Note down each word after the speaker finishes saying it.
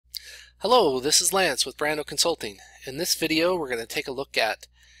Hello, this is Lance with Brando Consulting. In this video, we're going to take a look at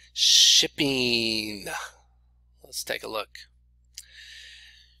shipping. Let's take a look.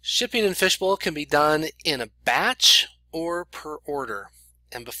 Shipping in Fishbowl can be done in a batch or per order.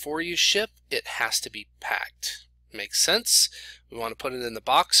 And before you ship, it has to be packed. Makes sense? We want to put it in the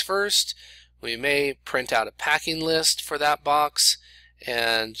box first. We may print out a packing list for that box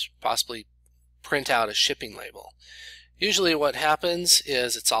and possibly print out a shipping label. Usually what happens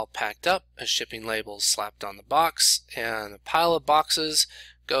is it's all packed up, a shipping label is slapped on the box, and a pile of boxes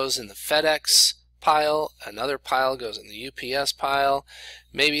goes in the FedEx pile, another pile goes in the UPS pile.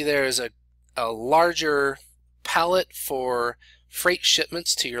 Maybe there's a larger pallet for freight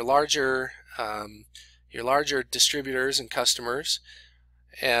shipments to your larger distributors and customers,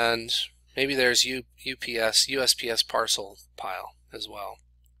 and maybe there's USPS parcel pile as well.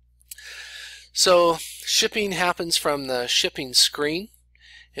 So shipping happens from the shipping screen.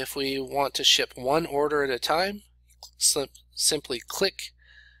 If we want to ship one order at a time, simply click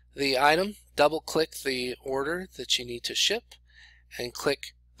the item, double click the order that you need to ship, and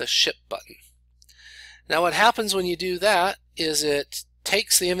click the ship button. Now what happens when you do that is it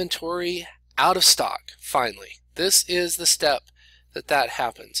takes the inventory out of stock finally. This is the step that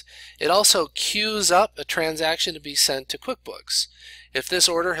happens. It also queues up a transaction to be sent to QuickBooks. If this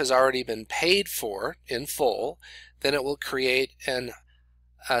order has already been paid for in full, then it will create a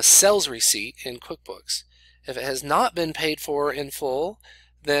sales receipt in QuickBooks. If it has not been paid for in full,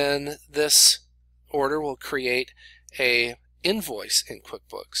 then this order will create a invoice in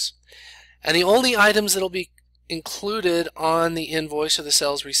QuickBooks. And the only items that will be included on the invoice or the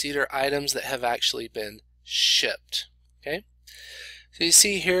sales receipt are items that have actually been shipped. Okay? So you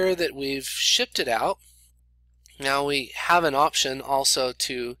see here that we've shipped it out. Now we have an option also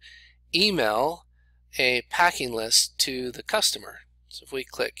to email a packing list to the customer. So if we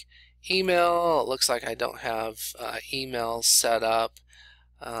click email, it looks like I don't have email set up.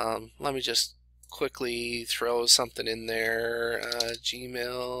 Let me just quickly throw something in there.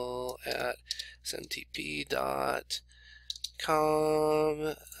 Gmail at smtp.com.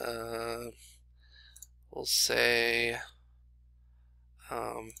 We'll say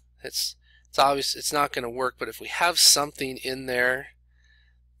it's obvious it's not going to work, but if we have something in there,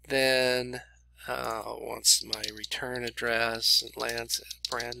 then once my return address, Lance at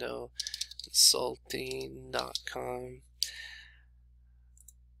brandoconsulting.com.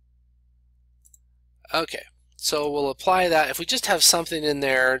 Okay, so we'll apply that. If we just have something in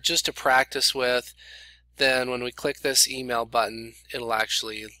there just to practice with, then when we click this email button, it'll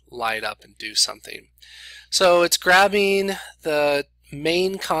actually light up and do something. So it's grabbing the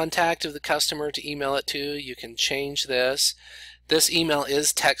main contact of the customer to email it to. You can change this. This email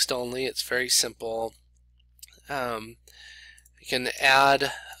is text only. It's very simple. You can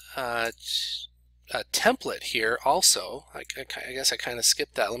add a template here also. I guess I kind of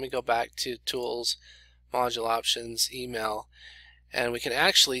skipped that. Let me go back to Tools, Module Options, Email, and we can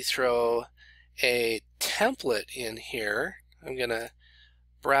actually throw a template in here. I'm going to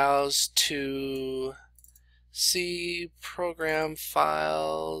browse to C, Program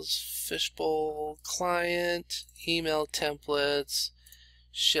Files, Fishbowl, Client, Email Templates,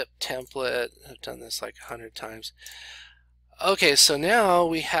 Ship Template. I've done this like 100 times. Okay, so now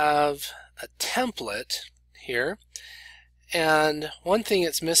we have a template here, and one thing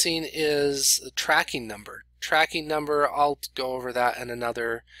it's missing is the tracking number. Tracking number, I'll go over that in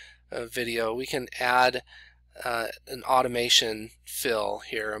another video. We can add an automation fill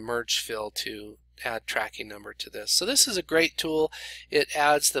here, a merge fill, to add tracking number to this. So this is a great tool. It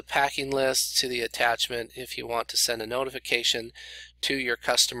adds the packing list to the attachment if you want to send a notification to your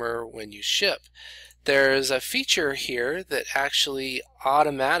customer when you ship. There's a feature here that actually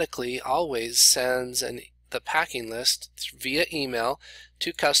automatically always sends the packing list via email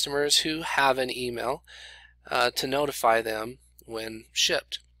to customers who have an email to notify them when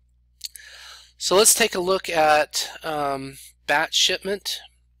shipped. So let's take a look at batch shipment.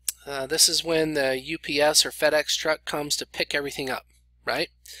 This is when the UPS or FedEx truck comes to pick everything up, right?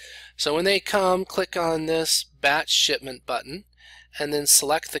 So when they come, click on this batch shipment button and then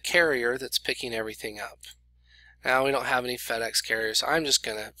select the carrier that's picking everything up. Now we don't have any FedEx carriers, so I'm just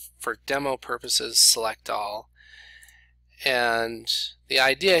going to, for demo purposes, select all. And the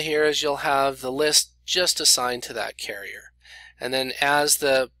idea here is you'll have the list just assigned to that carrier. And then as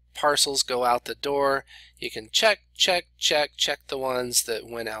the parcels go out the door, you can check the ones that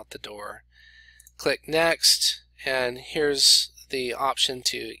went out the door. Click next, and here's the option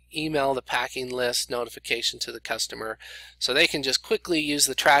to email the packing list notification to the customer, so they can just quickly use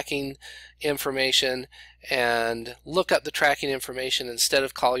the tracking information and look up the tracking information instead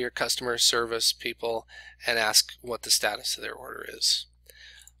of call your customer service people and ask what the status of their order is.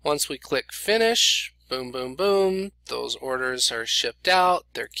 Once we click finish, boom, boom, boom, those orders are shipped out.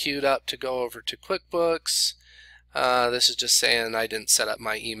 They're queued up to go over to QuickBooks. This is just saying I didn't set up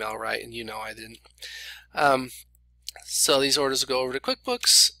my email right, and you know I didn't. So these orders will go over to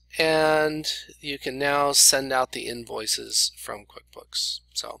QuickBooks, and you can now send out the invoices from QuickBooks.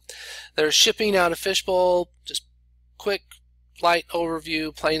 So there's shipping out of Fishbowl. Just quick, light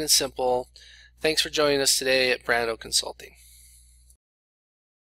overview, plain and simple. Thanks for joining us today at Brando Consulting.